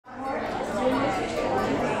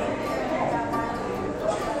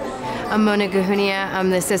I'm Mona Gahunia. I'm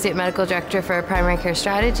the Associate Medical Director for Primary Care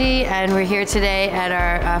Strategy, and we're here today at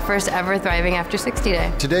our first ever Thriving After 60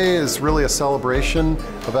 Day. Today is really a celebration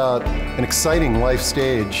about an exciting life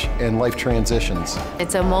stage and life transitions.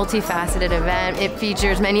 It's a multifaceted event. It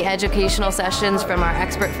features many educational sessions from our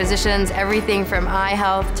expert physicians, everything from eye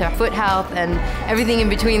health to foot health and everything in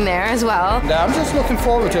between there as well. I'm just looking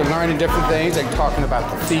forward to learning different things, like talking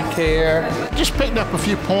about the feet care. Just picked up a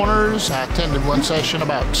few pointers. I attended one session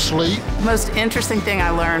about sleep. The most interesting thing I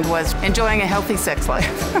learned was enjoying a healthy sex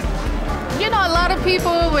life. You know, a lot of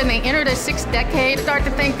people, when they enter their sixth decade, start to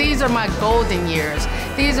think these are my golden years.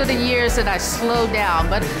 These are the years that I slow down.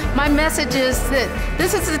 But my message is that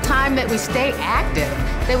this is the time that we stay active,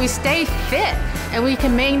 that we stay fit, and we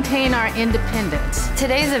can maintain our independence.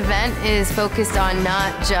 Today's event is focused on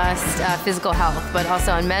not just physical health, but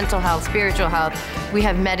also on mental health, spiritual health. We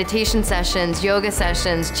have meditation sessions, yoga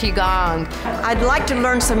sessions, qigong. I'd like to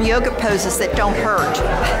learn some yoga poses that don't hurt.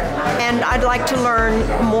 And I'd like to learn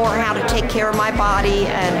more how to take care of my body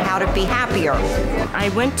and how to be happier. I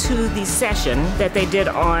went to the session that they did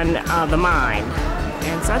on the mind.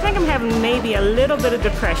 And so I think I'm having maybe a little bit of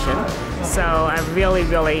depression. So I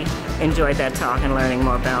really enjoyed that talk and learning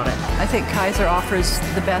more about it. I think Kaiser offers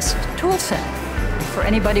the best tool set for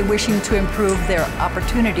anybody wishing to improve their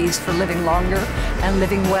opportunities for living longer and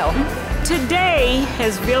living well. Today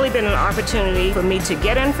has really been an opportunity for me to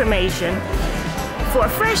get information for a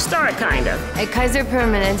fresh start, kind of. At Kaiser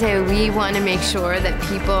Permanente, we want to make sure that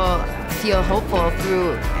people feel hopeful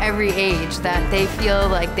through every age, that they feel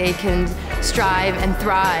like they can strive and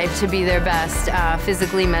thrive to be their best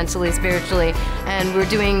physically, mentally, spiritually. And we're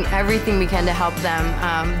doing everything we can to help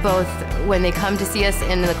them, both when they come to see us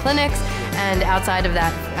in the clinics and outside of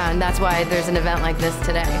that. And that's why there's an event like this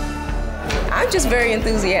today. I'm just very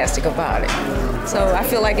enthusiastic about it. So I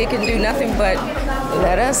feel like it can do nothing but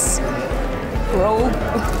let us grow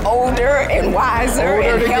older and wiser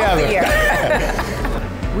and healthier.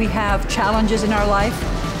 We have challenges in our life,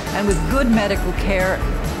 and with good medical care,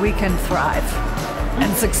 we can thrive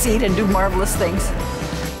and succeed and do marvelous things.